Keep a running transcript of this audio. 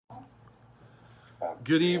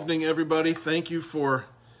Good evening, everybody. Thank you for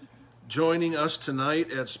joining us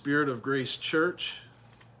tonight at Spirit of Grace Church.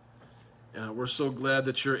 We're so glad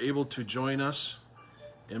that you're able to join us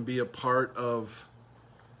and be a part of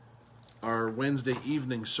our Wednesday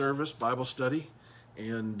evening service, Bible study.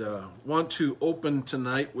 And want to open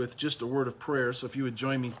tonight with just a word of prayer. So if you would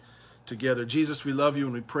join me together. Jesus, we love you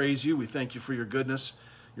and we praise you. We thank you for your goodness,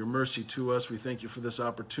 your mercy to us. We thank you for this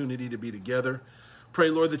opportunity to be together. Pray,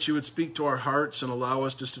 Lord, that you would speak to our hearts and allow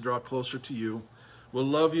us just to draw closer to you. We'll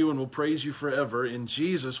love you and we'll praise you forever. In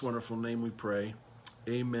Jesus' wonderful name we pray.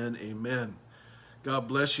 Amen, amen. God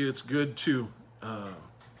bless you. It's good to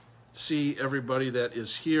see everybody that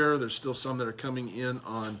is here. There's still some that are coming in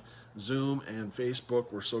on Zoom and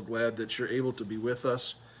Facebook. We're so glad that you're able to be with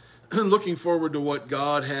us. Looking forward to what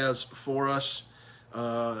God has for us,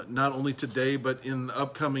 not only today, but in the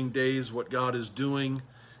upcoming days, what God is doing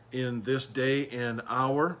in this day and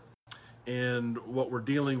hour, and what we're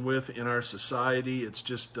dealing with in our society. It's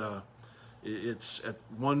just, it's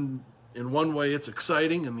in one way it's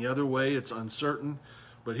exciting, and the other way it's uncertain.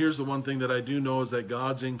 But here's the one thing that I do know is that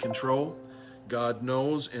God's in control. God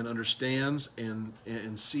knows and understands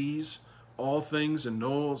and sees all things and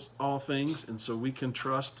knows all things, and so we can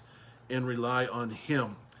trust and rely on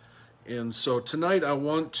Him. And so tonight I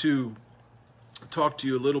want to talk to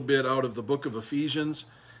you a little bit out of the book of Ephesians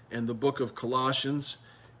and the book of Colossians.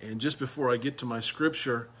 And just before I get to my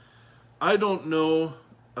scripture, I don't know,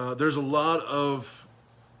 there's a lot of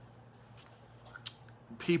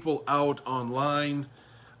people out online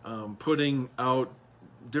putting out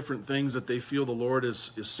different things that they feel the Lord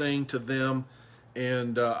is saying to them.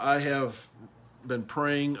 And I have been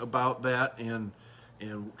praying about that and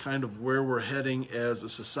kind of where we're heading as a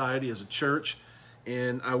society, as a church.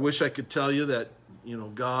 And I wish I could tell you that,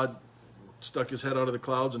 God stuck his head out of the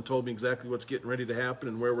clouds and told me exactly what's getting ready to happen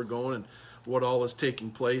and where we're going and what all is taking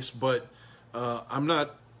place. But I'm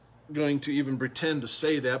not going to even pretend to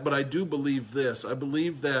say that, but I do believe this. I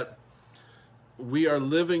believe that we are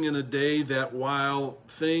living in a day that while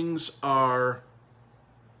things are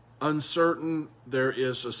uncertain, there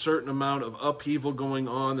is a certain amount of upheaval going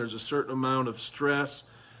on. There's a certain amount of stress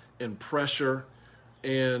and pressure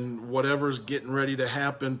and whatever's getting ready to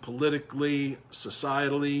happen politically,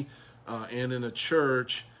 societally, and in a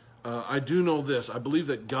church. I do know this. I believe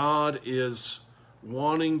that God is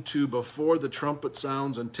wanting to, before the trumpet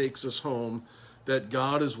sounds and takes us home, that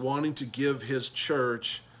God is wanting to give His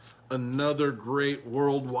church another great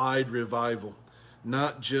worldwide revival.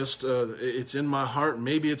 Not just, it's in my heart,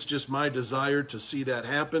 maybe it's just my desire to see that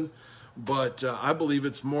happen, but I believe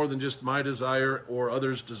it's more than just my desire or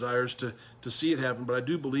others' desires to see it happen. But I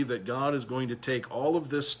do believe that God is going to take all of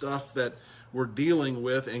this stuff that we're dealing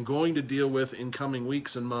with and going to deal with in coming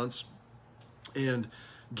weeks and months and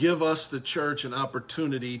give us, the church, an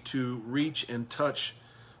opportunity to reach and touch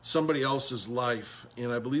somebody else's life.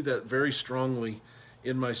 And I believe that very strongly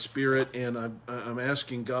in my spirit, and I'm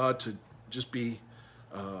asking God to just be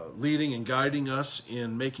leading and guiding us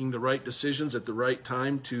in making the right decisions at the right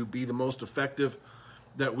time to be the most effective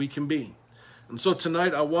that we can be. And so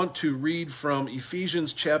tonight I want to read from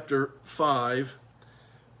Ephesians chapter 5,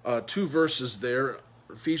 two verses there.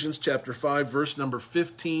 Ephesians chapter 5, verse number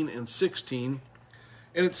 15 and 16.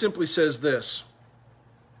 And it simply says this: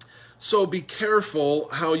 "So be careful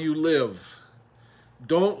how you live.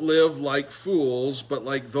 Don't live like fools, but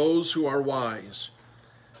like those who are wise.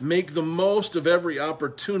 Make the most of every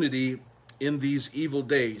opportunity in these evil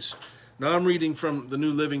days." Now I'm reading from the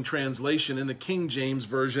New Living Translation. In the King James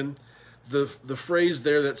Version, the phrase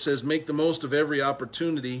there that says make the most of every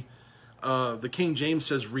opportunity, the King James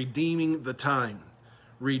says redeeming the time.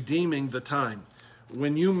 Redeeming the time.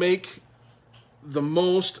 When you make the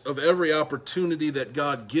most of every opportunity that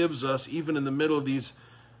God gives us, even in the middle of these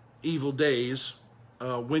evil days,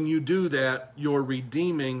 when you do that, you're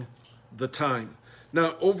redeeming the time.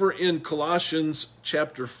 Now, over in Colossians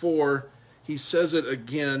chapter 4, he says it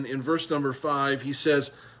again in verse number 5. He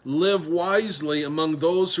says, "Live wisely among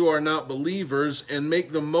those who are not believers and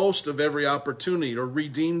make the most of every opportunity," or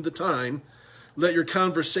redeem the time. "Let your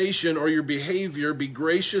conversation or your behavior be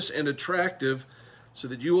gracious and attractive so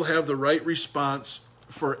that you will have the right response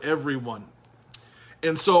for everyone."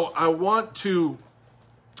 And so I want to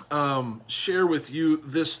share with you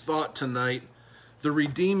this thought tonight, the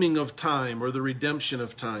redeeming of time, or the redemption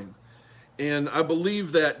of time. And I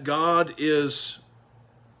believe that God is,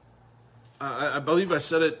 I believe I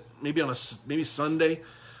said it maybe Sunday,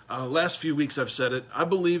 last few weeks I've said it. I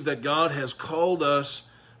believe that God has called us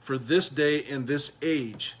for this day and this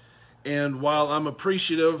age. And while I'm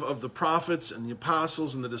appreciative of the prophets and the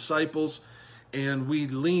apostles and the disciples and we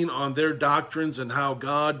lean on their doctrines and how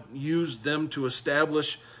God used them to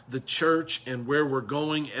establish the church, and where we're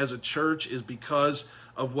going as a church is because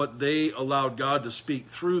of what they allowed God to speak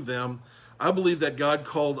through them. I believe that God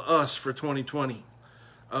called us for 2020.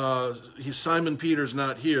 Simon Peter's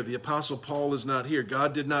not here. The Apostle Paul is not here.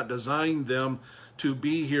 God did not design them to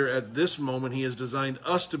be here at this moment. He has designed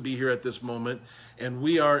us to be here at this moment. And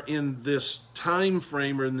we are in this time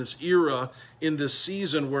frame, or in this era, in this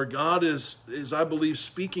season where God is I believe,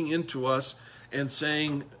 speaking into us and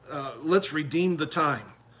saying, let's redeem the time.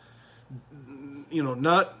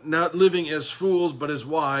 Not living as fools, but as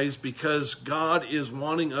wise, because God is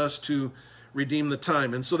wanting us to redeem the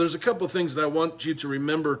time. And so there's a couple of things that I want you to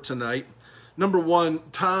remember tonight. Number one,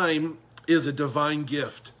 time is a divine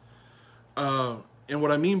gift. And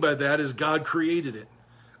what I mean by that is God created it.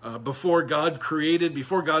 Before God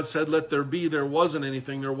said, let there be, there wasn't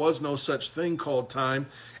anything. There was no such thing called time.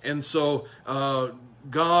 And so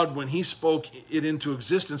God, when he spoke it into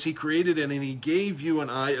existence, he created it, and he gave you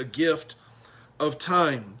and I a gift of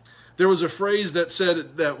time. There was a phrase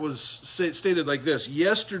that was stated like this: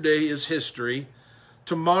 yesterday is history,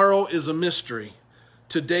 tomorrow is a mystery,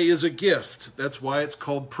 today is a gift. That's why it's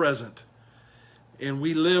called present. And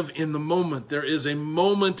we live in the moment. There is a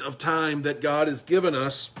moment of time that God has given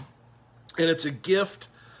us, and it's a gift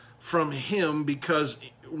from him, because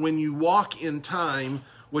when you walk in time,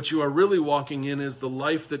 what you are really walking in is the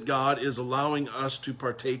life that God is allowing us to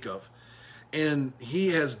partake of. And he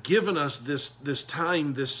has given us this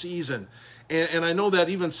time, this season. And I know that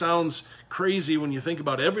even sounds crazy when you think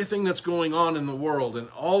about everything that's going on in the world and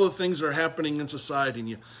all the things that are happening in society. And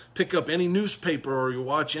you pick up any newspaper, or you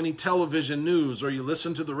watch any television news, or you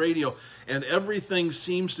listen to the radio, and everything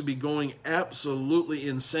seems to be going absolutely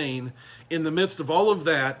insane. In the midst of all of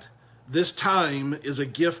that, this time is a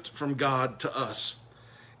gift from God to us.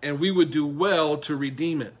 And we would do well to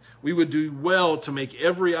redeem it. We would do well to make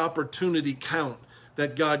every opportunity count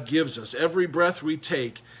that God gives us. Every breath we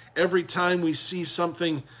take, every time we see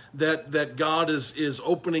something that God is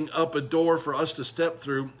opening up a door for us to step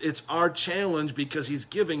through, it's our challenge, because he's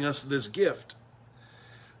giving us this gift.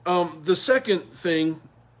 The second thing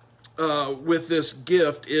with this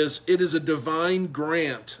gift is it is a divine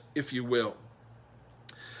grant, if you will.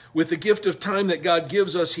 With the gift of time that God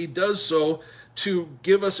gives us, he does so to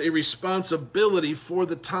give us a responsibility for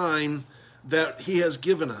the time that he has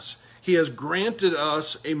given us. He has granted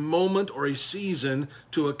us a moment or a season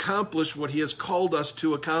to accomplish what he has called us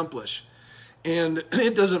to accomplish. And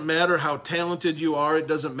it doesn't matter how talented you are. It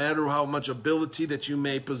doesn't matter how much ability that you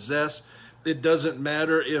may possess. It doesn't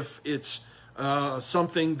matter if it's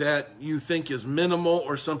something that you think is minimal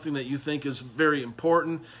or something that you think is very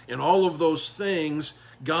important. In all of those things,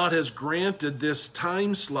 God has granted this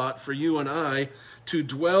time slot for you and I to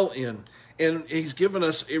dwell in. And he's given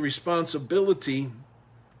us a responsibility.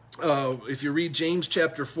 If you read James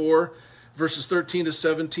chapter 4, verses 13 to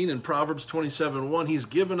 17, and Proverbs 27:1, he's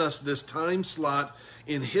given us this time slot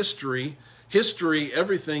in history. History,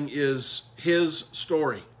 everything is his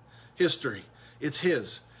story. History, it's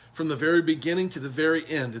his. From the very beginning to the very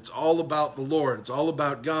end, it's all about the Lord. It's all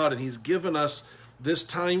about God, and he's given us this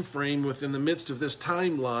time frame within the midst of this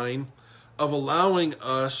timeline of allowing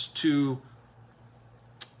us to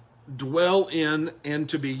dwell in and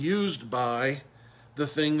to be used by the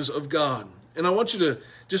things of God. And I want you to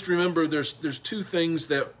just remember there's two things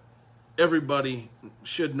that everybody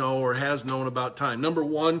should know or has known about time. Number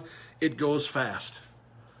one, it goes fast.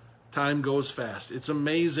 Time goes fast. It's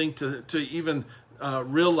amazing to even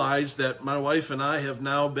realize that my wife and I have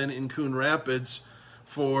now been in Coon Rapids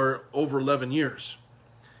for over 11 years,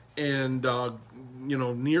 and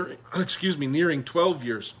nearing 12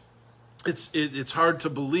 years. It's hard to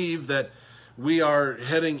believe that we are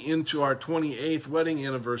heading into our 28th wedding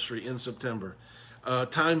anniversary in September.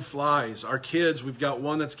 Time flies. Our kids, we've got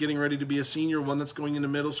one that's getting ready to be a senior, one that's going into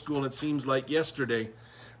middle school, and it seems like yesterday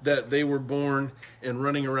that they were born and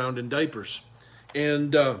running around in diapers.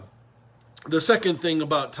 And the second thing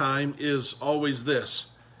about time is always this: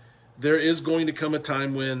 there is going to come a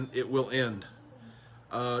time when it will end.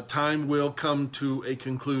 Time will come to a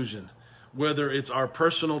conclusion. Whether it's our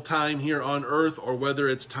personal time here on earth or whether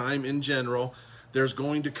it's time in general, there's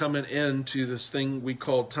going to come an end to this thing we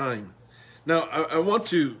call time. Now, I want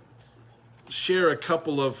to share a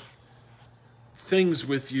couple of things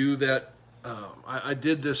with you that I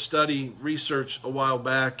did this study research a while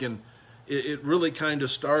back, and it really kind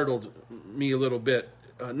of startled me a little bit.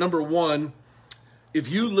 Number one, if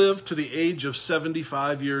you live to the age of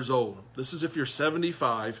 75 years old, this is if you're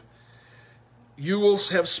 75, you will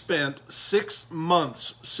have spent 6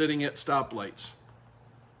 months sitting at stoplights.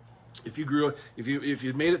 If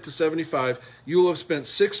you made it to 75, you will have spent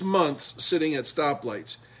 6 months sitting at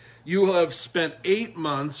stoplights. You will have spent 8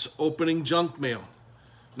 months opening junk mail.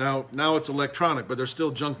 Now it's electronic, but there's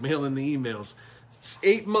still junk mail in the emails. It's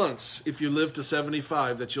 8 months, if you live to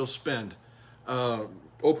 75, that you'll spend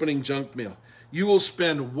opening junk mail. You will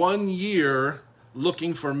spend 1 year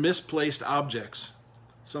looking for misplaced objects.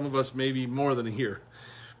 Some of us maybe more than a year.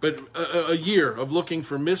 But a year of looking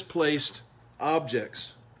for misplaced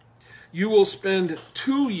objects. You will spend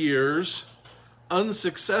 2 years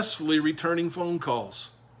unsuccessfully returning phone calls.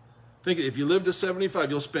 Think, if you live to 75,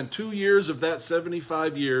 you'll spend 2 years of that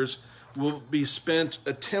 75 years will be spent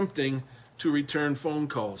attempting to return phone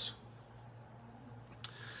calls.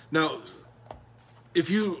 Now, if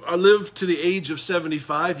you live to the age of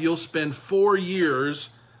 75, you'll spend 4 years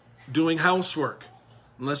doing housework.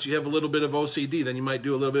 Unless you have a little bit of OCD, then you might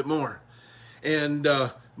do a little bit more. And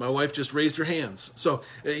my wife just raised her hands. So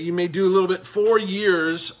you may do a little bit. 4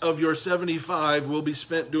 years of your 75 will be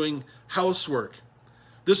spent doing housework.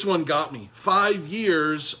 This one got me. 5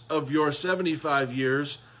 years of your 75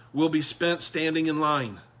 years will be spent standing in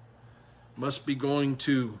line. Must be going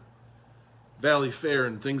to Valley Fair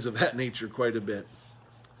and things of that nature quite a bit.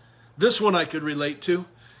 This one I could relate to.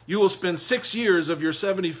 You will spend 6 years of your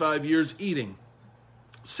 75 years eating.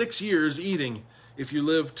 6 years eating if you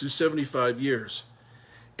live to 75 years.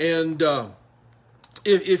 And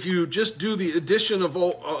if you just do the addition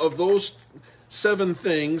of those 7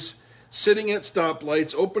 things, sitting at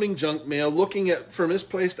stoplights, opening junk mail, looking for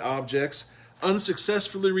misplaced objects,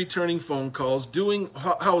 unsuccessfully returning phone calls, doing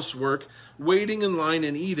housework, waiting in line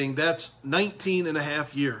and eating, that's 19 and a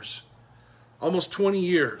half years. Almost 20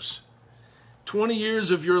 years. 20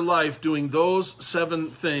 years of your life doing those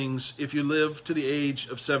 7 things if you live to the age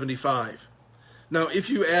of 75. Now, if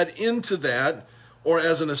you add into that, or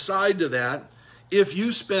as an aside to that, if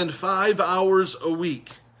you spend 5 hours a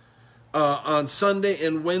week on Sunday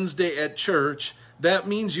and Wednesday at church, that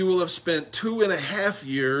means you will have spent 2.5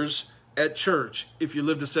 years at church if you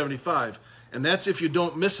live to 75. And that's if you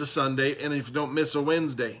don't miss a Sunday and if you don't miss a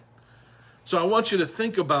Wednesday. So I want you to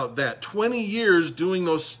think about that. 20 years doing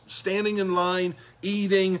those, standing in line,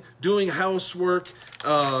 eating, doing housework,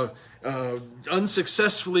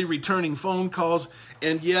 unsuccessfully returning phone calls,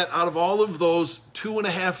 and yet out of all of those,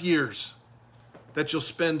 2.5 years that you'll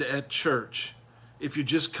spend at church if you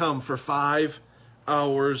just come for 5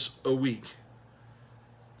 hours a week.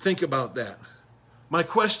 Think about that. My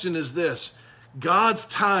question is this: God's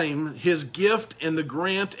time, His gift and the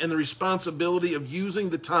grant and the responsibility of using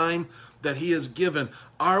the time that He has given,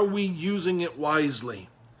 are we using it wisely?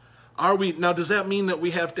 Are we? Now, does that mean that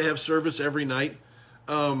we have to have service every night?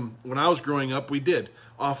 When I was growing up, we did.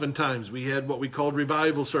 Oftentimes, we had what we called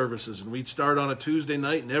revival services, and we'd start on a Tuesday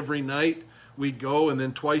night, and every night we'd go, and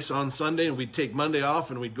then twice on Sunday, and we'd take Monday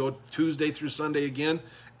off, and we'd go Tuesday through Sunday again,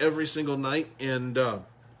 every single night, and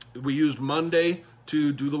we used Monday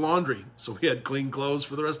to do the laundry, so we had clean clothes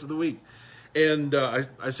for the rest of the week. And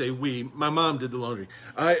I say we, my mom did the laundry.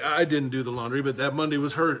 I didn't do the laundry, but that Monday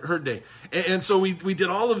was her day. And so we did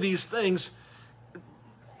all of these things.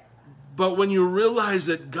 But when you realize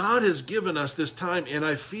that God has given us this time, and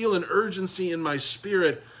I feel an urgency in my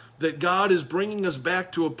spirit that God is bringing us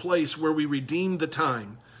back to a place where we redeem the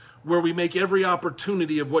time, where we make every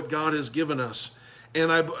opportunity of what God has given us.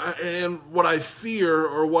 And what I fear,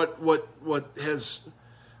 or what has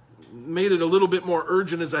made it a little bit more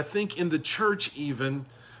urgent, is I think in the church even,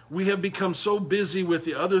 we have become so busy with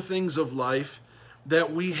the other things of life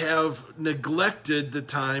that we have neglected the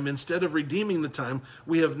time. Instead of redeeming the time,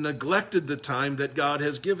 we have neglected the time that God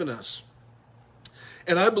has given us.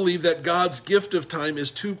 And I believe that God's gift of time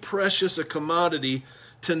is too precious a commodity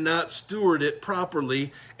to not steward it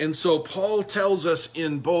properly. And so Paul tells us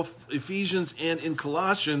in both Ephesians and in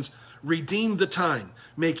Colossians, redeem the time.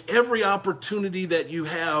 Make every opportunity that you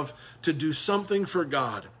have to do something for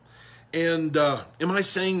God. And am I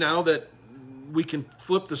saying now that we can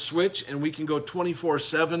flip the switch and we can go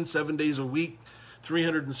 24/7, 7 days a week,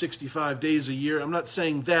 365 days a year? I'm not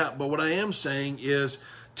saying that, but what I am saying is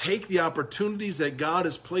take the opportunities that God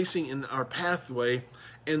is placing in our pathway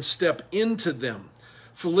and step into them.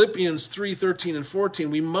 Philippians 3:13 and 14,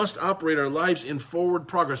 we must operate our lives in forward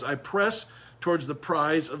progress. I press towards the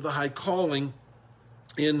prize of the high calling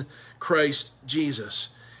in Christ Jesus.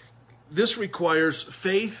 This requires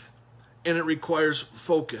faith and it requires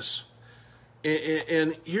focus.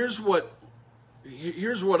 And here's what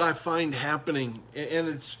I find happening, and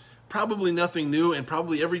it's probably nothing new, and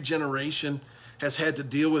probably every generation has had to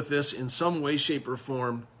deal with this in some way, shape, or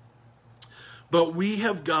form. But we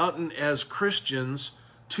have gotten, as Christians,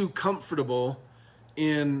 too comfortable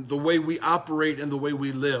in the way we operate and the way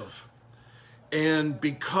we live. And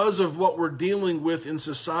because of what we're dealing with in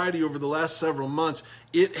society over the last several months,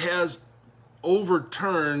 it has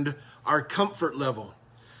overturned our comfort level.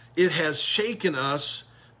 It has shaken us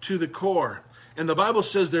to the core. And the Bible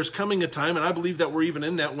says there's coming a time, and I believe that we're even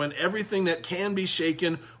in that, when everything that can be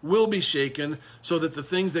shaken will be shaken, so that the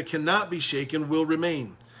things that cannot be shaken will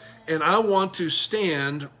remain. And I want to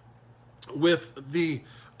stand with the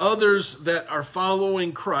others that are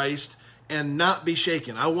following Christ and not be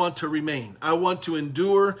shaken. I want to remain. I want to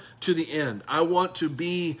endure to the end. I want to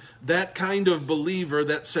be that kind of believer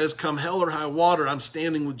that says, come hell or high water, I'm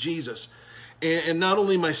standing with Jesus. And not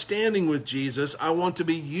only am I standing with Jesus, I want to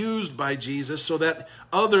be used by Jesus so that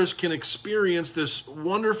others can experience this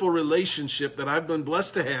wonderful relationship that I've been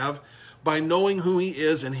blessed to have by knowing who he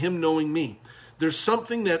is and him knowing me. There's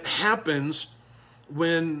something that happens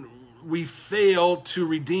when we fail to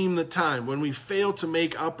redeem the time, when we fail to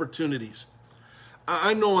make opportunities.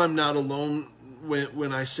 I know I'm not alone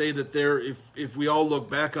when I say that if we all look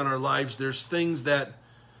back on our lives, there's things that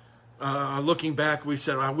looking back, we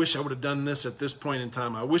said, I wish I would have done this at this point in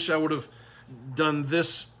time. I wish I would have done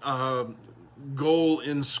this goal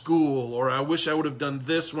in school, or I wish I would have done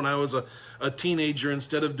this when I was a teenager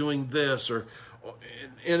instead of doing this.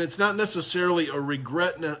 And it's not necessarily a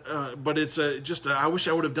regret, but it's I wish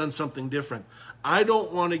I would have done something different. I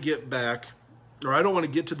don't want to get back, or I don't want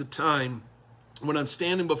to get to the time when I'm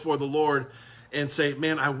standing before the Lord and say,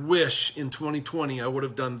 man, I wish in 2020 I would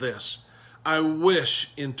have done this. I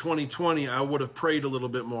wish in 2020 I would have prayed a little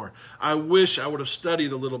bit more. I wish I would have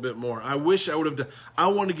studied a little bit more. I wish I would have done. I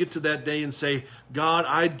want to get to that day and say, God,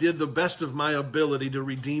 I did the best of my ability to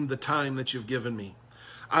redeem the time that you've given me.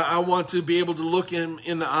 I want to be able to look him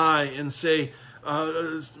in the eye and say,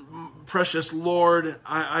 precious Lord,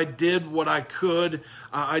 I did what I could.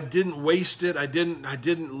 I didn't waste it. I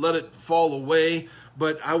didn't let it fall away.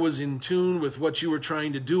 But I was in tune with what you were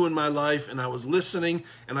trying to do in my life, and I was listening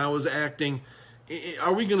and I was acting.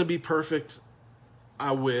 Are we going to be perfect?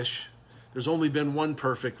 I wish. There's only been one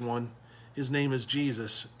perfect one. His name is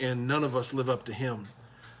Jesus, and none of us live up to him.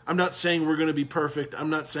 I'm not saying we're going to be perfect. I'm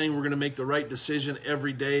not saying we're going to make the right decision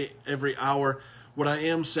every day, every hour. What I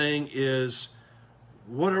am saying is,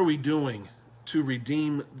 what are we doing to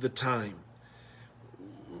redeem the time?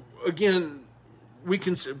 Again,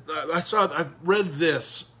 I read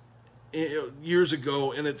this years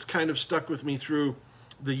ago, and it's kind of stuck with me through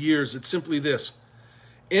the years. It's simply this: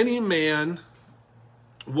 any man,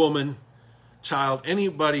 woman, child,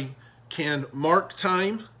 anybody can mark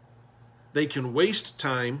time, they can waste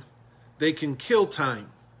time, they can kill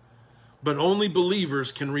time, but only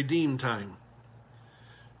believers can redeem time.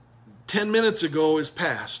 10 minutes ago is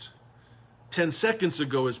past. 10 seconds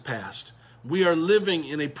ago is past. We are living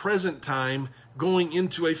in a present time going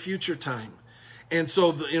into a future time. And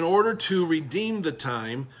so in order to redeem the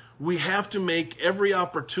time, we have to make every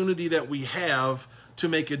opportunity that we have to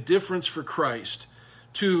make a difference for Christ,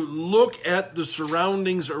 to look at the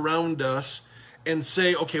surroundings around us and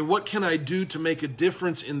say, okay, what can I do to make a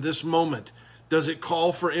difference in this moment? Does it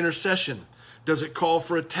call for intercession? Does it call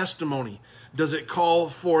for a testimony? Does it call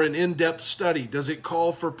for an in-depth study? Does it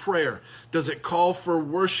call for prayer? Does it call for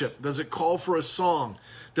worship? Does it call for a song?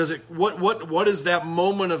 What is that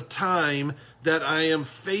moment of time that I am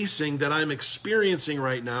facing, that I'm experiencing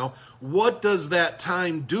right now? What does that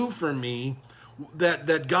time do for me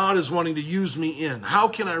that God is wanting to use me in? How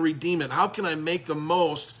can I redeem it? How can I make the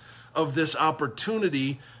most of this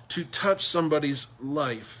opportunity to touch somebody's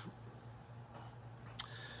life?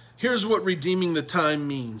 Here's what redeeming the time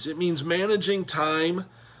means. It means managing time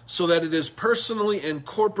so that it is personally and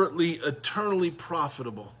corporately eternally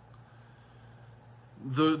profitable.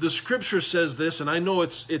 The scripture says this, and I know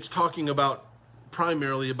it's talking about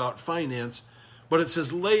primarily about finance, but it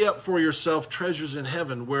says, lay up for yourself treasures in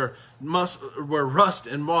heaven where rust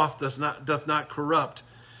and moth doth not corrupt.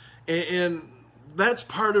 And that's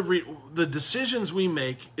part of the decisions we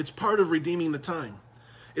make. It's part of redeeming the time.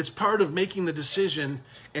 It's part of making the decision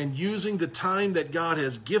and using the time that God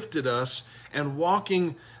has gifted us and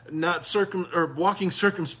walking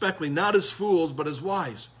circumspectly, not as fools, but as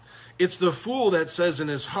wise. It's the fool that says in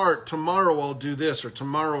his heart, tomorrow I'll do this, or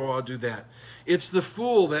tomorrow I'll do that. It's the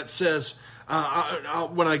fool that says,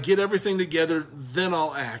 when I get everything together, then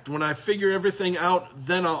I'll act. When I figure everything out,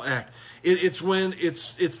 then I'll act. It's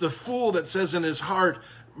the fool that says in his heart,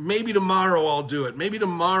 maybe tomorrow I'll do it. Maybe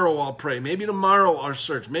tomorrow I'll pray. Maybe tomorrow I'll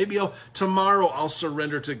search. Maybe tomorrow I'll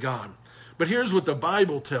surrender to God. But here's what the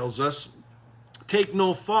Bible tells us. Take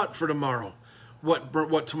no thought for tomorrow,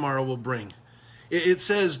 what tomorrow will bring. It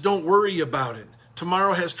says, don't worry about it.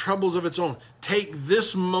 Tomorrow has troubles of its own. Take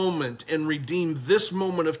this moment and redeem this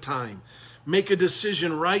moment of time. Make a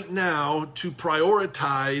decision right now to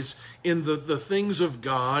prioritize in the things of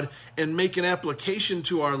God and make an application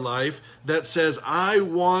to our life that says, I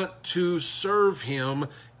want to serve him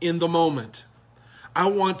in the moment. I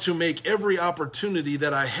want to make every opportunity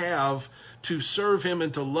that I have to serve him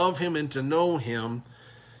and to love him and to know him.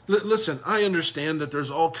 Listen, I understand that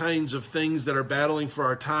there's all kinds of things that are battling for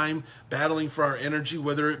our time, battling for our energy,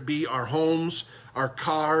 whether it be our homes, our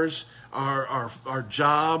cars, our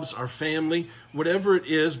jobs, our family, whatever it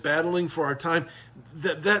is, battling for our time.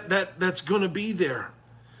 That's going to be there.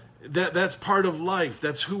 That's part of life.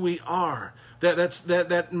 That's who we are.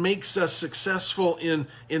 That makes us successful in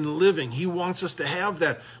living. He wants us to have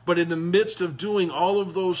that. But in the midst of doing all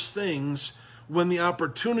of those things, when the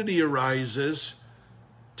opportunity arises,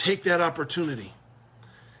 take that opportunity.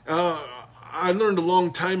 I learned a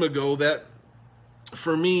long time ago that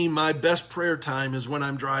for me, my best prayer time is when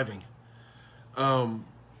I'm driving,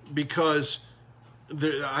 because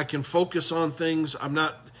I can focus on things.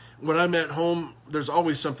 When I'm at home, there's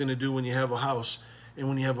always something to do when you have a house. And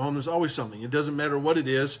when you have a home, there's always something. It doesn't matter what it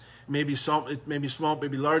is. It may be small, it may be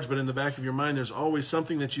large, but in the back of your mind, there's always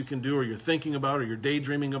something that you can do, or you're thinking about, or you're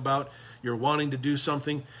daydreaming about. You're wanting to do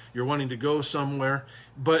something. You're wanting to go somewhere.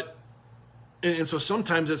 And so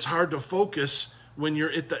sometimes it's hard to focus when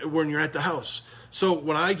you're at the house. So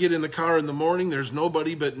when I get in the car in the morning, there's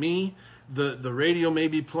nobody but me. The radio may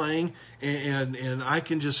be playing, and I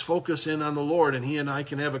can just focus in on the Lord, and he and I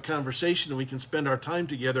can have a conversation, and we can spend our time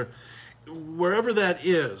together. Wherever that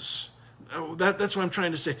is, that's what I'm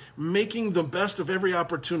trying to say. Making the best of every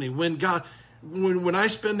opportunity. When I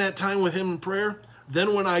spend that time with him in prayer,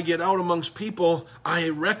 then when I get out amongst people, I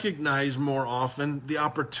recognize more often the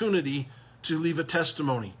opportunity to leave a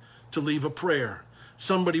testimony, to leave a prayer.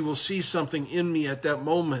 Somebody will see something in me at that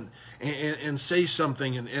moment and say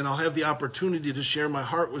something, and I'll have the opportunity to share my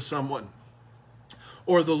heart with someone.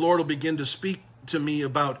 Or the Lord will begin to speak to me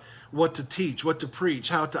about what to teach, what to preach,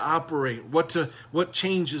 how to operate, what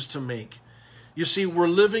changes to make. You see, we're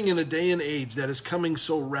living in a day and age that is coming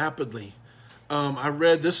so rapidly. I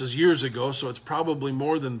read, this is years ago, so it's probably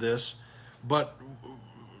more than this, but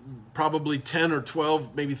probably 10 or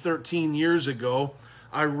 12, maybe 13 years ago,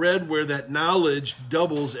 I read where that knowledge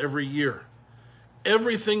doubles every year.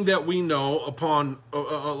 Everything that we know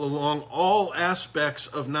along all aspects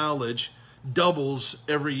of knowledge doubles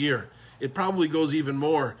every year. It probably goes even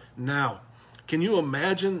more now. Can you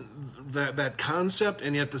imagine that concept?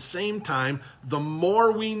 And at the same time, the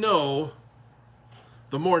more we know,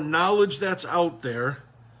 the more knowledge that's out there,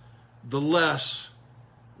 the less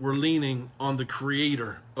we're leaning on the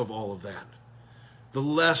creator of all of that. The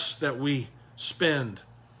less that we spend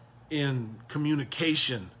in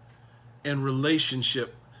communication and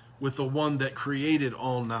relationship with the one that created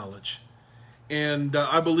all knowledge. And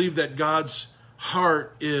I believe that God's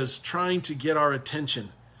heart is trying to get our attention.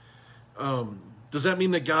 Does that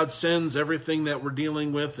mean that God sends everything that we're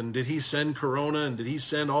dealing with? And did he send Corona? And did he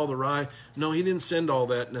send all the rye? No, he didn't send all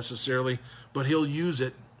that necessarily, but he'll use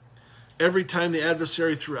it. Every time the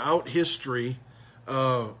adversary throughout history,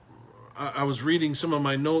 I was reading some of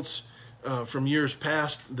my notes from years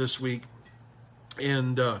past this week,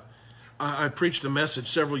 and I preached a message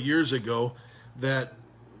several years ago that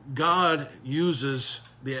God uses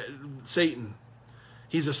Satan.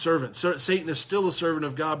 He's a servant. Satan is still a servant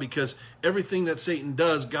of God, because everything that Satan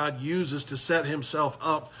does, God uses to set himself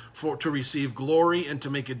up to receive glory and to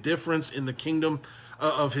make a difference in the kingdom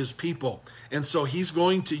of his people. And so he's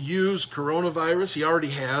going to use coronavirus. He already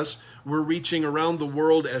has. We're reaching around the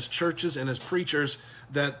world as churches and as preachers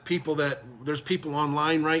there's people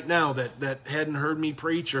online right now that hadn't heard me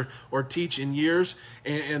preach or teach in years,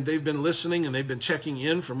 and they've been listening and they've been checking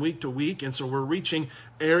in from week to week. And so we're reaching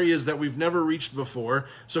areas that we've never reached before.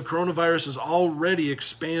 So coronavirus has already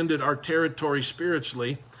expanded our territory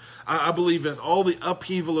spiritually. I believe that all the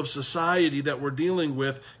upheaval of society that we're dealing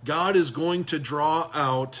with, God is going to draw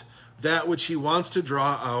out that which he wants to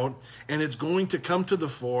draw out, and it's going to come to the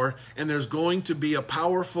fore, and there's going to be a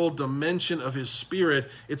powerful dimension of his spirit.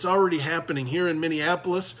 It's already happening here in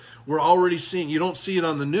Minneapolis. We're already seeing, you don't see it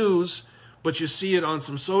on the news, but you see it on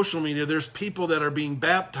some social media. There's people that are being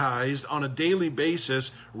baptized on a daily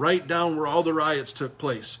basis right down where all the riots took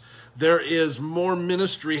place. There is more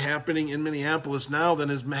ministry happening in Minneapolis now than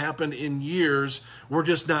has happened in years. We're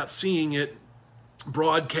just not seeing it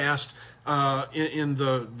broadcast in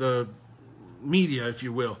the media, if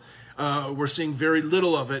you will. We're seeing very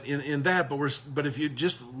little of it in that, but if you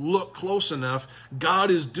just look close enough, God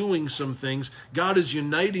is doing some things. God is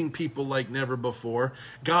uniting people like never before.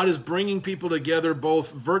 God is bringing people together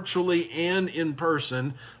both virtually and in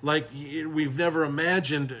person like we've never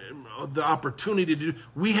imagined the opportunity to do.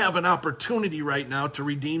 We have an opportunity right now to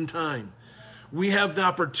redeem time. We have the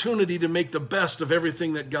opportunity to make the best of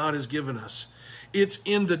everything that God has given us. It's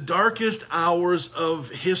in the darkest hours of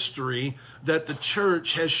history that the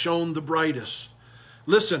church has shown the brightest.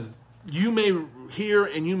 Listen, you may hear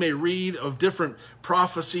and you may read of different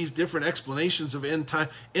prophecies, different explanations of end time.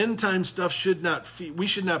 End time stuff we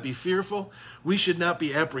should not be fearful. We should not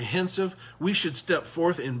be apprehensive. We should step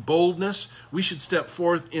forth in boldness. We should step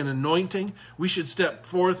forth in anointing. We should step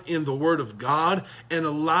forth in the Word of God and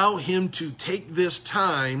allow Him to take this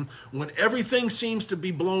time when everything seems to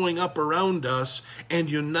be blowing up around us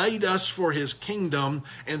and unite us for His kingdom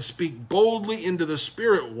and speak boldly into the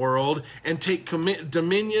spirit world and take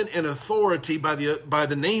dominion and authority by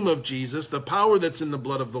the name of Jesus, the power that's in the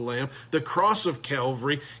blood of the Lamb, the cross of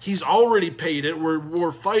Calvary. He's already paid it.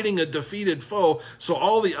 We're fighting a defeated foe, so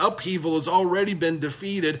all the upheaval has already been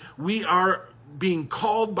defeated. We are being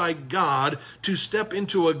called by God to step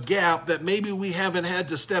into a gap that maybe we haven't had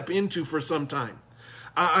to step into for some time.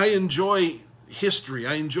 I enjoy history.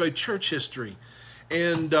 I enjoy church history.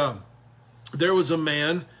 And there was a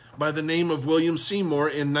man by the name of William Seymour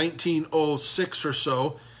in 1906 or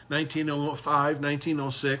so, 1905,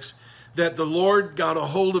 1906, that the Lord got a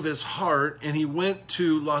hold of his heart and he went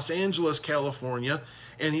to Los Angeles, California,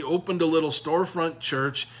 and he opened a little storefront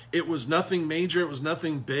church. It was nothing major. It was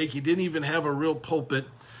nothing big. He didn't even have a real pulpit.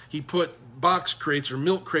 He put box crates or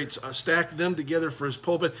milk crates, stacked them together for his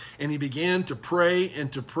pulpit, and he began to pray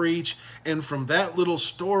and to preach. And from that little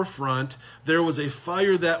storefront, there was a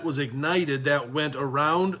fire that was ignited that went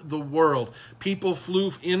around the world. People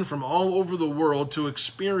flew in from all over the world to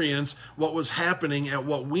experience what was happening at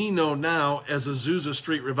what we know now as Azusa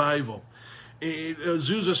Street Revival.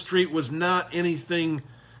 Azusa Street was not anything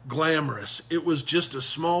glamorous. It was just a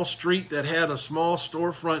small street that had a small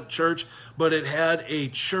storefront church, but it had a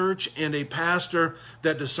church and a pastor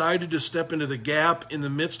that decided to step into the gap in the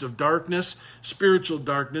midst of darkness, spiritual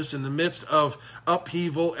darkness, in the midst of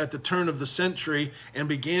upheaval at the turn of the century, and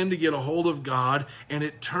began to get a hold of God, and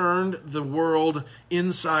it turned the world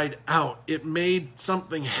inside out. It made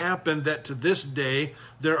something happen that to this day,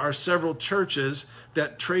 there are several churches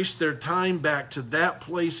that trace their time back to that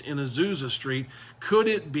place in Azusa Street. Could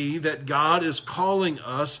it be that God is calling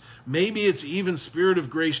us, maybe it's even Spirit of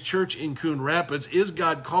Grace Church in Coon Rapids, is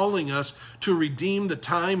God calling us to redeem the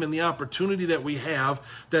time and the opportunity that we have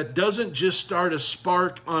that doesn't just start a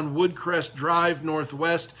spark on Woodcrest Drive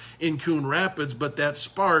Northwest in Coon Rapids, but that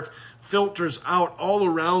spark filters out all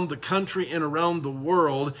around the country and around the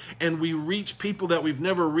world, and we reach people that we've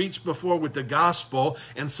never reached before with the gospel,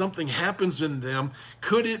 and something happens in them.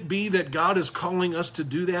 Could it be that God is calling us to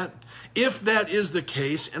do that? If that is the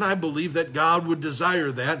case, and I believe that God would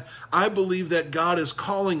desire that, I believe that God is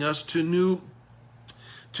calling us to new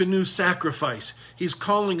sacrifice. He's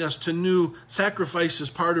calling us to new sacrifice as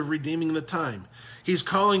part of redeeming the time. He's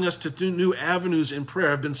calling us to do new avenues in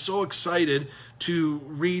prayer. I've been so excited to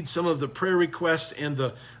read some of the prayer requests and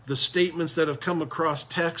the statements that have come across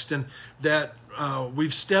text, and that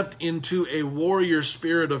we've stepped into a warrior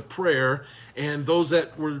spirit of prayer. And those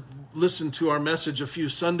that were listened to our message a few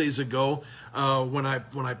Sundays ago, when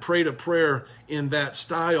I prayed a prayer in that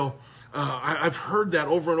style, I've heard that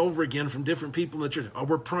over and over again from different people in the church.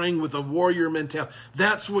 We're praying with a warrior mentality.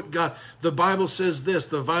 That's what God. The Bible says this: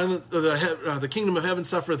 the kingdom of heaven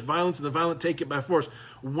suffereth violence, and the violent take it by force.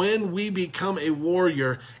 When we become a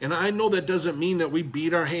warrior, and I know that doesn't mean that we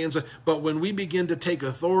beat our hands, but when we begin to take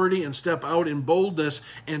authority and step out in boldness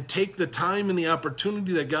and take the time and the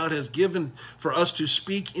opportunity that God has given for us to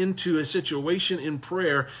speak into a situation in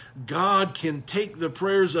prayer, God can take the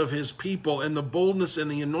prayers of His people and the boldness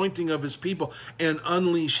and the anointing of His people and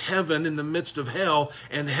unleash heaven in the midst of hell,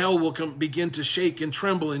 and hell will begin to shake and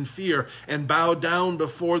tremble in fear and bow down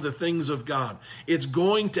before the things of God. It's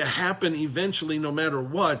going to happen eventually, no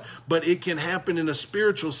matter what, but it can happen in a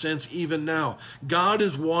spiritual sense even now. God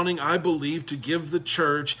is wanting, I believe, to give the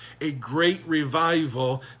church a great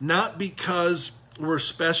revival, not because we're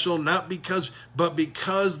special, but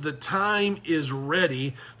because the time is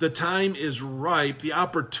ready, the time is ripe, the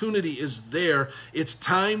opportunity is there. It's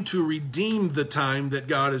time to redeem the time that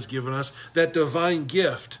God has given us, that divine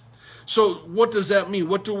gift. So what does that mean?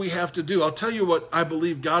 What do we have to do? I'll tell you what I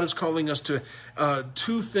believe God is calling us to,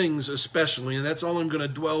 two things especially, and that's all I'm going to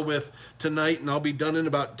dwell with tonight, and I'll be done in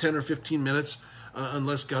about 10 or 15 minutes.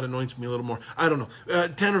 unless God anoints me a little more. I don't know,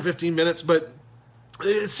 10 or 15 minutes, but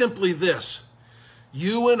it's simply this.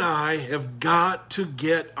 You and I have got to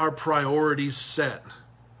get our priorities set.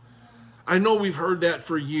 I know we've heard that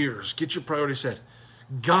for years. Get your priorities set.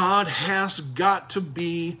 God has got to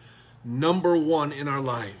be number one in our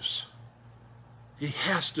lives. He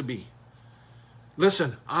has to be.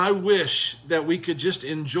 Listen, I wish that we could just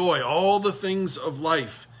enjoy all the things of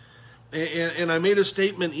life. And I made a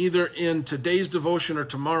statement either in today's devotion or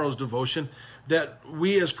tomorrow's devotion that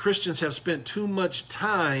we as Christians have spent too much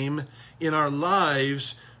time in our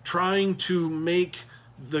lives trying to make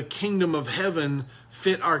the kingdom of heaven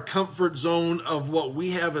fit our comfort zone of what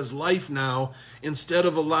we have as life now, instead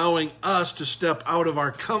of allowing us to step out of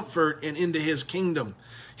our comfort and into his kingdom.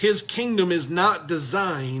 His kingdom is not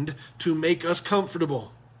designed to make us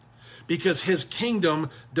comfortable, because his kingdom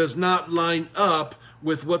does not line up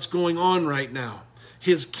with what's going on right now.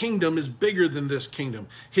 His kingdom is bigger than this kingdom.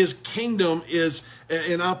 His kingdom is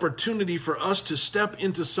an opportunity for us to step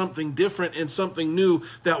into something different and something new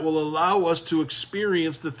that will allow us to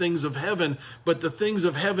experience the things of heaven. But the things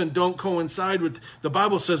of heaven don't coincide with, the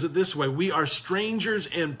Bible says it this way, we are strangers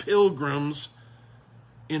and pilgrims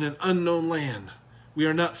in an unknown land. We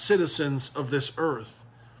are not citizens of this earth.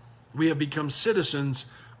 We have become citizens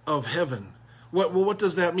of heaven. What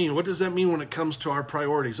does that mean? What does that mean when it comes to our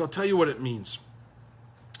priorities? I'll tell you what it means.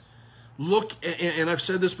 Look, and I've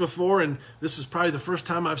said this before, and this is probably the first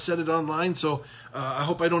time I've said it online, so I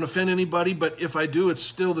hope I don't offend anybody, but if I do, it's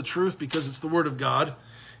still the truth because it's the Word of God.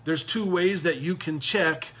 There's two ways that you can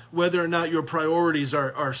check whether or not your priorities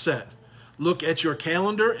are set. Look at your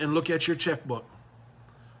calendar and look at your checkbook.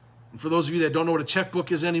 And for those of you that don't know what a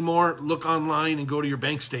checkbook is anymore, look online and go to your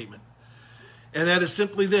bank statement. And that is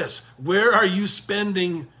simply this. Where are you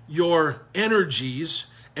spending your energies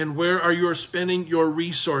and where are you spending your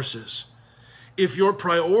resources? If your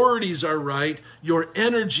priorities are right, your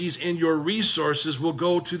energies and your resources will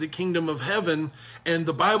go to the kingdom of heaven. And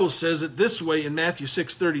the Bible says it this way in Matthew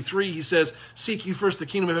 6:33. He says, seek ye first the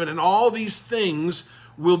kingdom of heaven, and all these things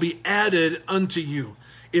will be added unto you.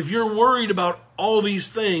 If you're worried about all these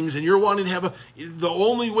things and you're wanting to have the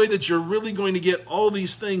only way that you're really going to get all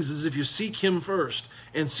these things is if you seek him first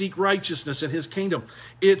and seek righteousness and his kingdom.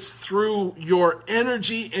 It's through your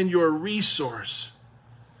energy and your resource.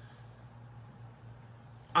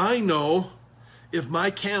 I know if my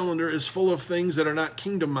calendar is full of things that are not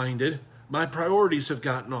kingdom-minded, my priorities have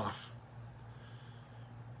gotten off.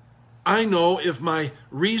 I know if my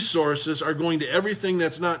resources are going to everything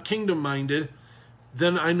that's not kingdom-minded,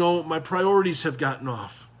 then I know my priorities have gotten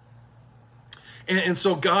off. And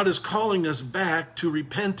so God is calling us back to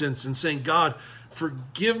repentance and saying, God,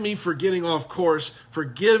 forgive me for getting off course.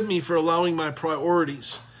 Forgive me for allowing my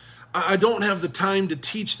priorities. I don't have the time to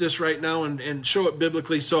teach this right now and show it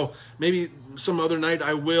biblically, so maybe some other night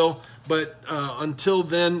I will. But until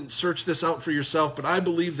then, search this out for yourself. But I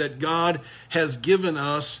believe that God has given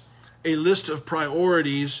us a list of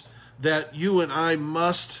priorities that you and I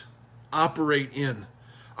must operate in.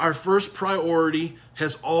 Our first priority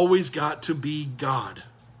has always got to be God.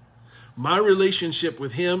 My relationship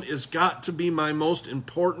with him has got to be my most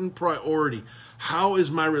important priority. How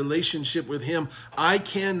is my relationship with him? I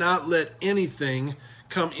cannot let anything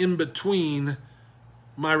come in between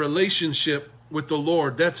my relationship with the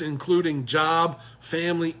Lord. That's including job,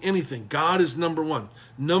 family, anything. God is number one.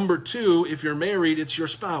 Number two, if you're married, it's your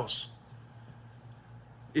spouse.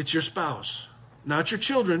 It's your spouse. Not your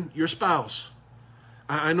children, your spouse.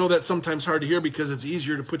 I know that's sometimes hard to hear because it's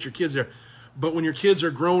easier to put your kids there. But when your kids are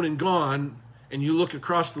grown and gone and you look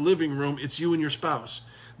across the living room, it's you and your spouse.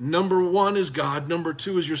 Number one is God. Number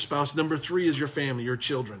two is your spouse. Number three is your family, your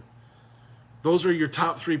children. Those are your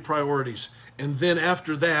top three priorities. And then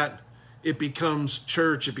after that, it becomes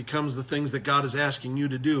church. It becomes the things that God is asking you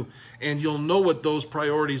to do. And you'll know what those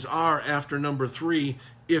priorities are after number three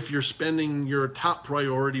if you're spending your top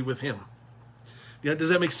priority with him. Yeah, does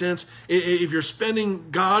that make sense? If you're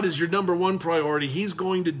spending God as your number one priority, he's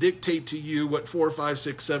going to dictate to you what 4, 5,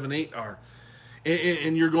 6, 7, 8 are.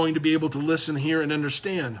 And you're going to be able to listen, hear, and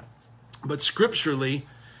understand. But scripturally,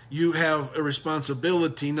 you have a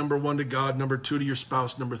responsibility, number one, to God, number two, to your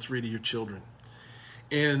spouse, number three, to your children.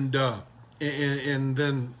 And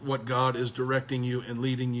then what God is directing you and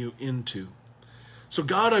leading you into. So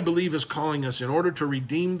God, I believe, is calling us in order to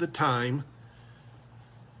redeem the time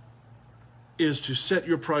is to set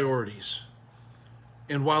your priorities.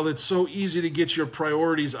 And while it's so easy to get your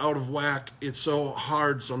priorities out of whack, it's so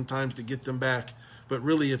hard sometimes to get them back. But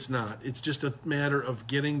really it's not. It's just a matter of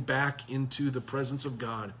getting back into the presence of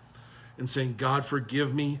God and saying, God,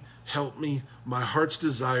 forgive me, help me. My heart's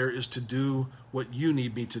desire is to do what you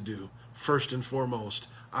need me to do. First and foremost,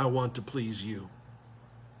 I want to please you.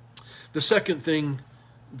 The second thing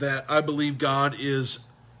that I believe God is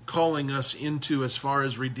calling us into as far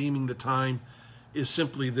as redeeming the time is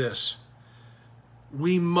simply this.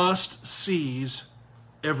 We must seize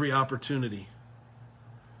every opportunity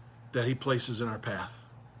that he places in our path.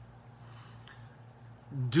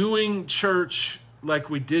 Doing church like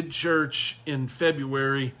we did church in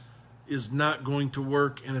February is not going to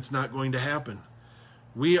work, and it's not going to happen.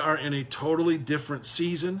 We are in a totally different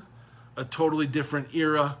season, a totally different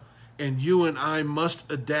era, and you and I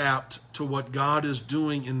must adapt to what God is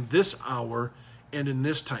doing in this hour and in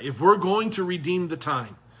this time. If we're going to redeem the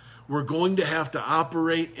time, we're going to have to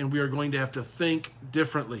operate, and we are going to have to think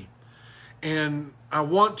differently. And I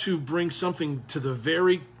want to bring something to the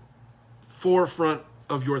very forefront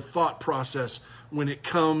of your thought process when it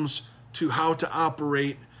comes to how to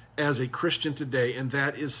operate as a Christian today, and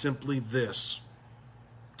that is simply this.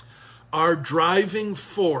 Our driving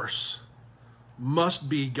force must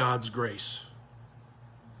be God's grace.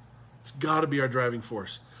 It's got to be our driving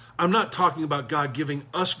force. I'm not talking about God giving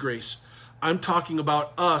us grace. I'm talking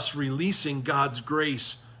about us releasing God's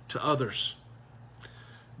grace to others.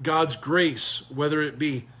 God's grace, whether it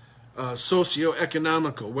be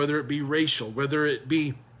socioeconomical, whether it be racial, whether it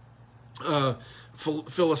be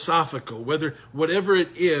philosophical, whatever it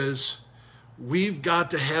is, we've got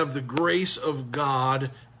to have the grace of God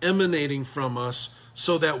emanating from us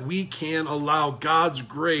so that we can allow God's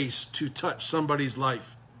grace to touch somebody's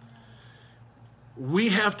life. We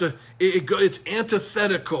have to, it's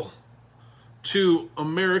antithetical to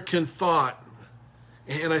American thought.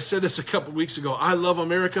 And I said this a couple weeks ago. I love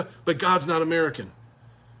America, but God's not American.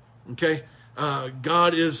 Okay?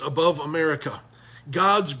 God is above America.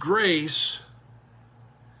 God's grace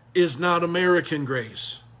is not American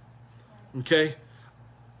grace. Okay?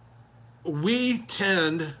 We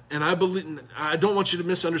tend, and I don't want you to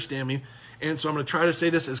misunderstand me, and so I'm going to try to say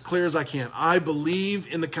this as clear as I can. I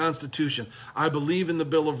believe in the Constitution. I believe in the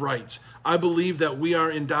Bill of Rights. I believe that we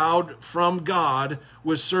are endowed from God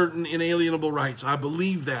with certain inalienable rights. I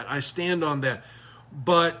believe that. I stand on that.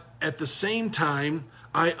 But at the same time,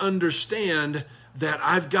 I understand that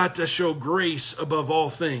I've got to show grace above all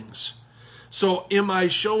things. So am I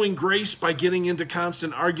showing grace by getting into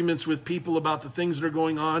constant arguments with people about the things that are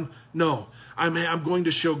going on? No. I'm going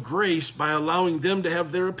to show grace by allowing them to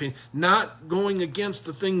have their opinion, not going against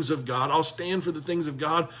the things of God. I'll stand for the things of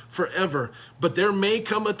God forever. But there may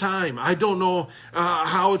come a time, I don't know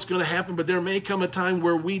how it's going to happen, but there may come a time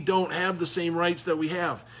where we don't have the same rights that we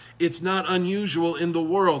have. It's not unusual in the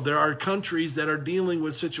world. There are countries that are dealing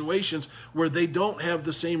with situations where they don't have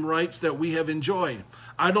the same rights that we have enjoyed.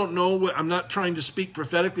 I don't know. I'm not trying to speak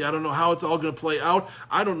prophetically. I don't know how it's all going to play out.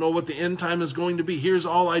 I don't know what the end time is going to be. Here's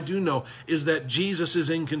all I do know is that Jesus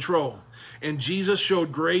is in control. And Jesus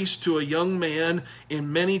showed grace to a young man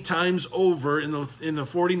in many times over in the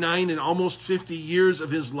 49 and almost 50 years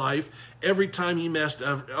of his life. Every time he messed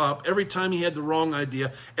up, every time he had the wrong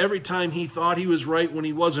idea, every time he thought he was right when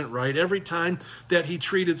he wasn't right, every time that he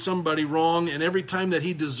treated somebody wrong, and every time that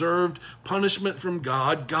he deserved punishment from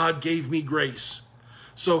God, God gave me grace.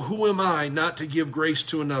 So who am I not to give grace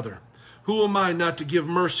to another? Who am I not to give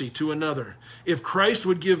mercy to another? If Christ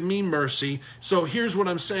would give me mercy, so here's what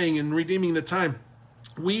I'm saying in redeeming the time.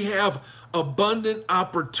 We have abundant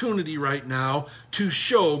opportunity right now to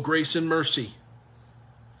show grace and mercy.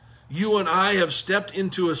 You and I have stepped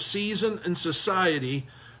into a season in society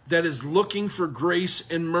that is looking for grace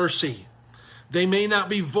and mercy. They may not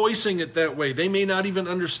be voicing it that way. They may not even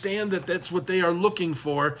understand that that's what they are looking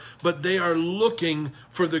for, but they are looking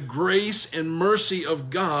for the grace and mercy of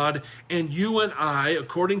God. And you and I,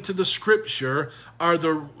 according to the scripture, are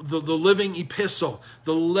the living epistle,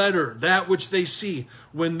 the letter, that which they see.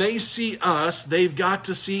 When they see us, they've got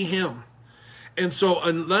to see him. And so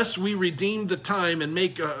unless we redeem the time and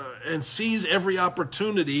and seize every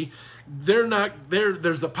opportunity,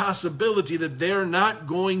 there's the possibility that they're not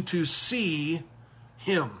going to see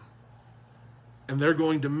him. And they're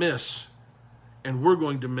going to miss, and we're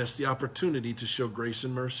going to miss the opportunity to show grace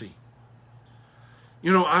and mercy.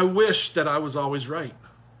 You know, I wish that I was always right,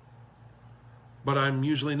 but I'm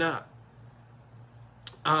usually not.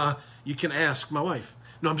 You can ask my wife.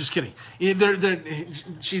 No, I'm just kidding.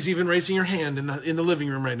 She's even raising her hand in the living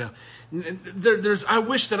room right now. I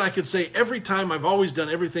wish that I could say every time I've always done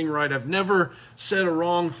everything right. I've never said a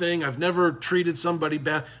wrong thing. I've never treated somebody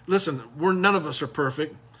bad. Listen, none of us are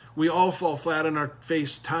perfect. We all fall flat on our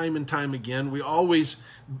face time and time again.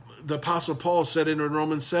 The Apostle Paul said it in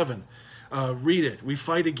Romans 7. Read it. We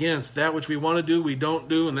fight against that which we want to do, we don't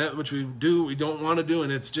do, and that which we do, we don't want to do,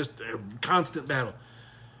 and it's just a constant battle.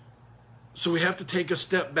 So we have to take a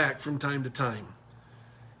step back from time to time,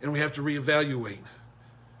 and we have to reevaluate,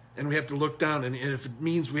 and we have to look down, and if it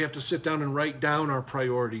means we have to sit down and write down our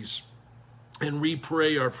priorities and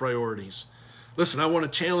re-pray our priorities. Listen, I want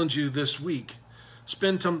to challenge you this week.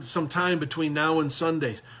 Spend some time between now and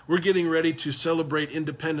Sunday. We're getting ready to celebrate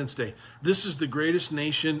Independence Day. This is the greatest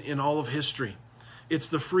nation in all of history. It's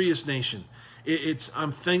the freest nation.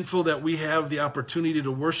 I'm thankful that we have the opportunity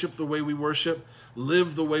to worship the way we worship,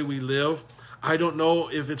 live the way we live. I don't know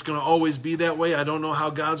if it's going to always be that way. I don't know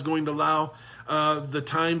how God's going to allow the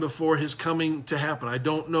time before his coming to happen. I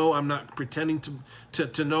don't know. I'm not pretending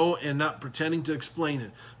to know and not pretending to explain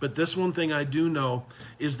it. But this one thing I do know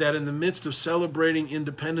is that in the midst of celebrating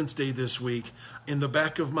Independence Day this week, in the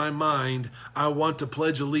back of my mind, I want to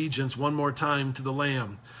pledge allegiance one more time to the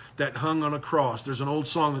Lamb that hung on a cross. There's an old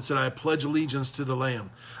song that said, I pledge allegiance to the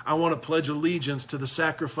Lamb. I want to pledge allegiance to the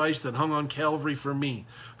sacrifice that hung on Calvary for me,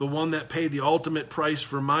 the one that paid the ultimate price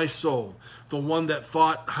for my soul, the one that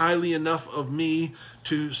thought highly enough of me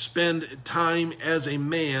to spend time as a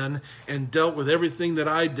man and dealt with everything that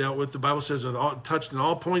I dealt with. The Bible says, touched in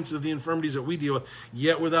all points of the infirmities that we deal with,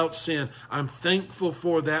 yet without sin. I'm thankful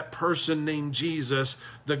for that person named Jesus,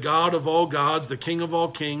 the God of all gods, the King of all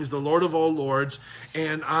kings, the Lord of all lords.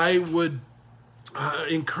 And I would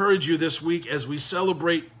encourage you this week as we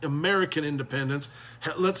celebrate American independence,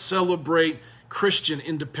 let's celebrate Christian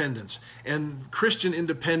independence. And Christian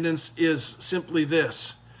independence is simply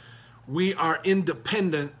this: we are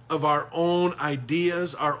independent of our own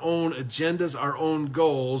ideas, our own agendas, our own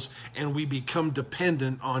goals, and we become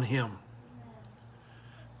dependent on him.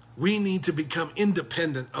 We need to become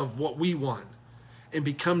independent of what we want and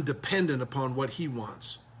become dependent upon what he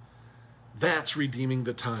wants. That's redeeming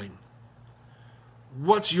the time.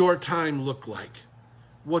 What's your time look like?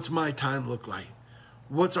 What's my time look like?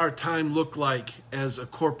 What's our time look like as a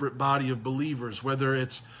corporate body of believers, whether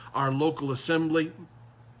it's our local assembly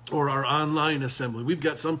or our online assembly? We've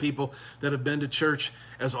got some people that have been to church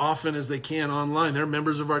as often as they can online. They're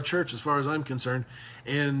members of our church as far as I'm concerned,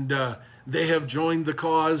 and they have joined the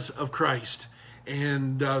cause of Christ.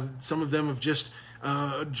 And some of them have just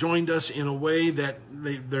joined us in a way that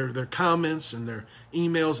their comments and their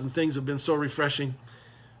emails and things have been so refreshing.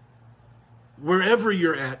 Wherever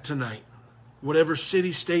you're at tonight, whatever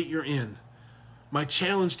city, state you're in, my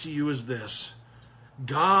challenge to you is this: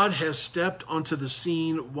 God has stepped onto the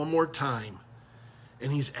scene one more time,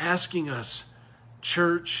 and he's asking us,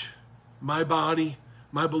 church, my body,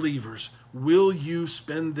 my believers, will you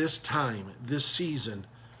spend this time, this season,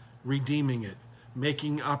 redeeming it,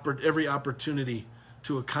 making every opportunity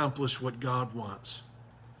to accomplish what God wants?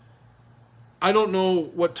 I don't know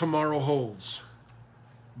what tomorrow holds,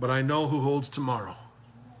 but I know who holds tomorrow.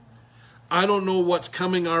 I don't know what's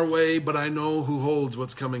coming our way, but I know who holds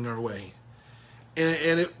what's coming our way.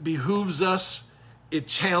 And it behooves us, it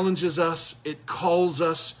challenges us, it calls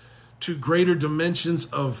us to greater dimensions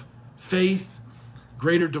of faith,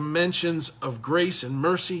 greater dimensions of grace and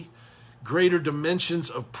mercy, greater dimensions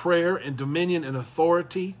of prayer and dominion and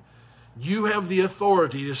authority. You have the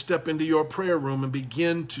authority to step into your prayer room and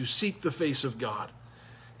begin to seek the face of God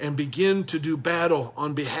and begin to do battle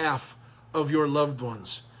on behalf of your loved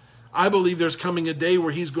ones. I believe there's coming a day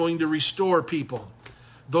where he's going to restore people,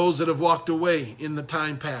 those that have walked away in the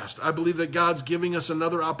time past. I believe that God's giving us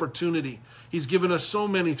another opportunity. He's given us so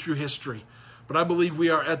many through history. But I believe we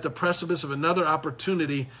are at the precipice of another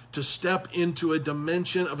opportunity to step into a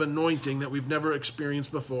dimension of anointing that we've never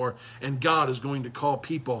experienced before. And God is going to call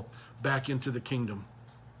people back into the kingdom.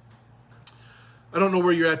 I don't know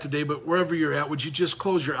where you're at today, but wherever you're at, would you just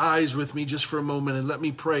close your eyes with me just for a moment and let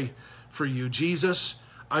me pray for you. Jesus,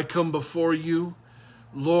 I come before you,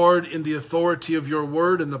 Lord, in the authority of your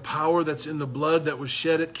word and the power that's in the blood that was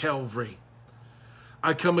shed at Calvary.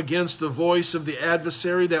 I come against the voice of the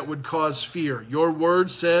adversary that would cause fear. Your word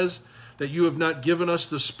says that you have not given us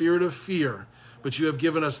the spirit of fear, but you have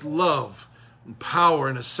given us love and power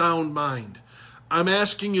and a sound mind. I'm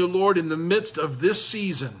asking you, Lord, in the midst of this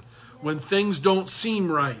season, when things don't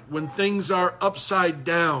seem right, when things are upside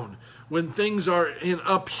down, when things are in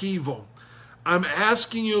upheaval, I'm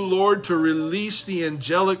asking you, Lord, to release the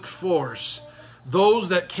angelic force. Those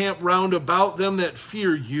that camp round about them that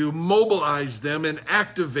fear you, mobilize them and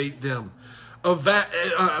activate them.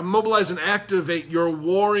 Mobilize and activate your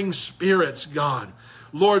warring spirits, God.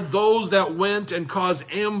 Lord, those that went and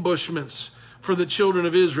caused ambushments for the children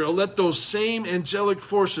of Israel, let those same angelic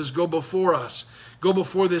forces go before us, go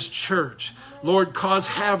before this church. Lord, cause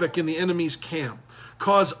havoc in the enemy's camp.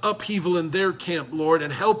 cause upheaval in their camp, Lord,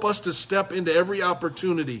 and help us to step into every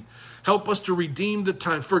opportunity. Help us to redeem the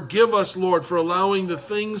time. Forgive us, Lord, for allowing the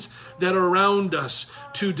things that are around us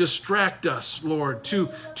to distract us, Lord, to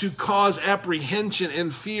cause apprehension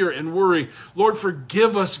and fear and worry. Lord,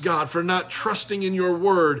 forgive us, God, for not trusting in your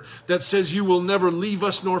word that says you will never leave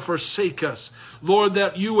us nor forsake us. Lord,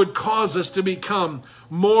 that you would cause us to become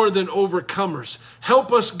more than overcomers.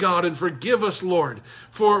 Help us, God, and forgive us, Lord,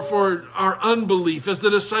 for our unbelief. As the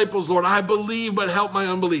disciples, Lord, I believe, but help my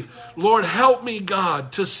unbelief. Lord, help me,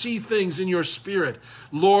 God, to see things in your spirit.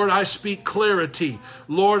 Lord, I speak clarity.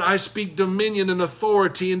 Lord, I speak dominion and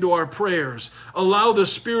authority into our prayers. Allow the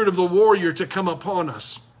spirit of the warrior to come upon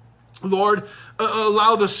us. Lord,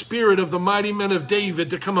 allow the spirit of the mighty men of David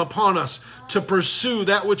to come upon us, to pursue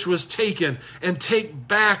that which was taken and take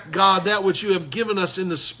back, God, that which you have given us in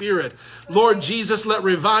the spirit. Lord Jesus, let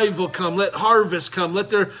revival come, let harvest come, let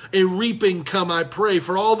there a reaping come, I pray,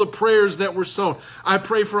 for all the prayers that were sown. I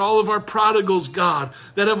pray for all of our prodigals, God,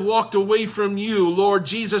 that have walked away from you, Lord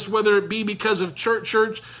Jesus, whether it be because of church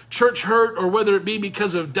hurt, or whether it be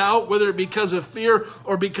because of doubt, whether it be because of fear,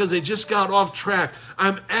 or because they just got off track.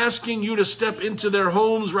 I'm asking you to step into their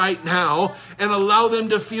homes right now and allow them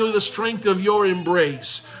to feel the strength of your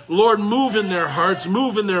embrace. Lord, move in their hearts,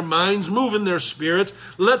 move in their minds, move in their spirits.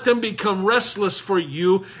 Let them become restless for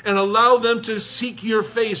you and allow them to seek your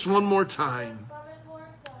face one more time.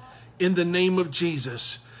 In the name of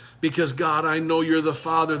Jesus. Because God, I know you're the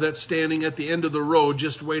Father that's standing at the end of the road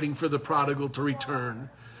just waiting for the prodigal to return,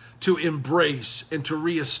 to embrace and to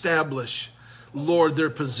reestablish, Lord, their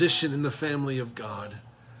position in the family of God.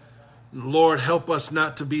 Lord, help us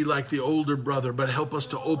not to be like the older brother, but help us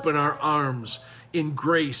to open our arms in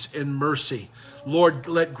grace and mercy. Lord,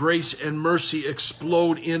 let grace and mercy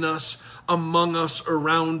explode in us, among us,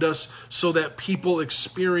 around us, so that people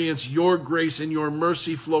experience your grace and your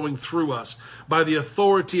mercy flowing through us. By the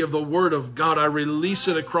authority of the word of God, I release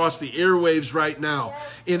it across the airwaves right now.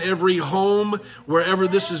 In every home, wherever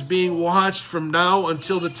this is being watched from now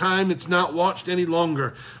until the time it's not watched any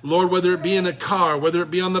longer. Lord, whether it be in a car, whether it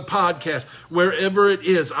be on the podcast, wherever it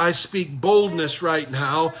is, I speak boldness right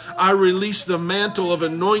now. I release the mantle of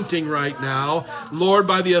anointing right now. Lord,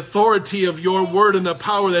 by the authority of your word and the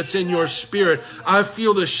power that's in your spirit, I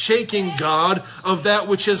feel the shaking, God, of that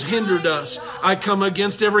which has hindered us. I come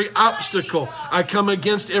against every obstacle. I come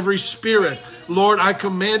against every spirit. Lord, I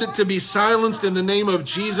command it to be silenced in the name of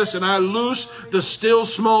Jesus, and I loose the still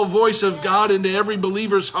small voice of God into every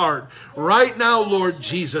believer's heart. Right now, Lord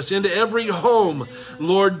Jesus, into every home.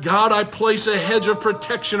 Lord God, I place a hedge of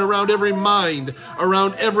protection around every mind,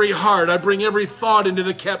 around every heart. I bring every thought into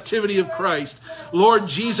the captivity of Christ. Lord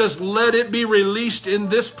Jesus, let it be released in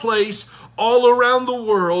this place all around the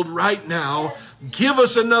world right now. Give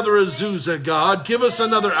us another Azusa, God. Give us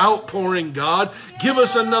another outpouring, God. Give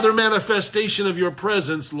us another manifestation of your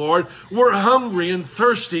presence, Lord. We're hungry and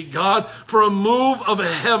thirsty, God, for a move of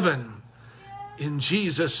heaven. In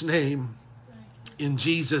Jesus' name, in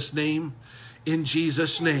Jesus' name, in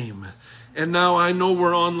Jesus' name. And now I know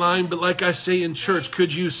we're online, but like I say in church,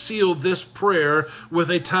 could you seal this prayer with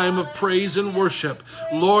a time of praise and worship?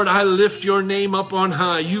 Lord, I lift your name up on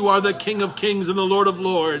high. You are the King of Kings and the Lord of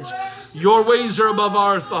Lords. Your ways are above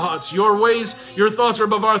our thoughts. Your thoughts are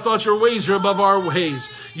above our thoughts. Your ways are above our ways.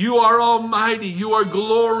 You are almighty. You are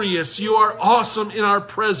glorious. You are awesome in our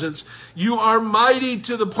presence. You are mighty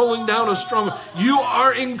to the pulling down of strong. You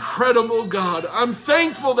are incredible, God. I'm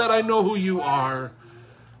thankful that I know who you are.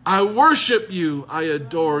 I worship you. I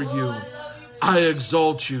adore you. I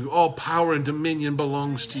exalt you. All power and dominion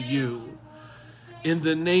belongs to you. In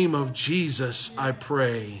the name of Jesus, I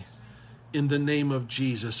pray. In the name of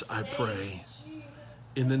Jesus, I pray.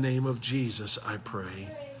 In the name of Jesus, I pray.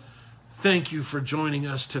 Thank you for joining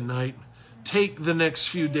us tonight. Take the next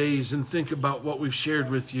few days and think about what we've shared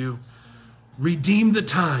with you. Redeem the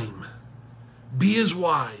time. Be as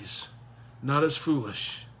wise, not as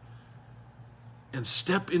foolish. And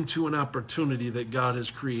step into an opportunity that God has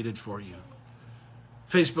created for you.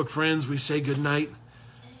 Facebook friends, we say good night.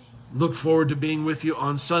 Look forward to being with you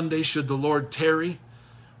on Sunday, should the Lord tarry.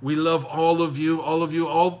 We love all of you,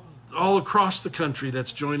 all across the country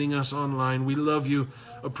that's joining us online. We love you,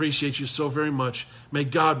 appreciate you so very much. May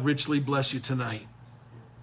God richly bless you tonight.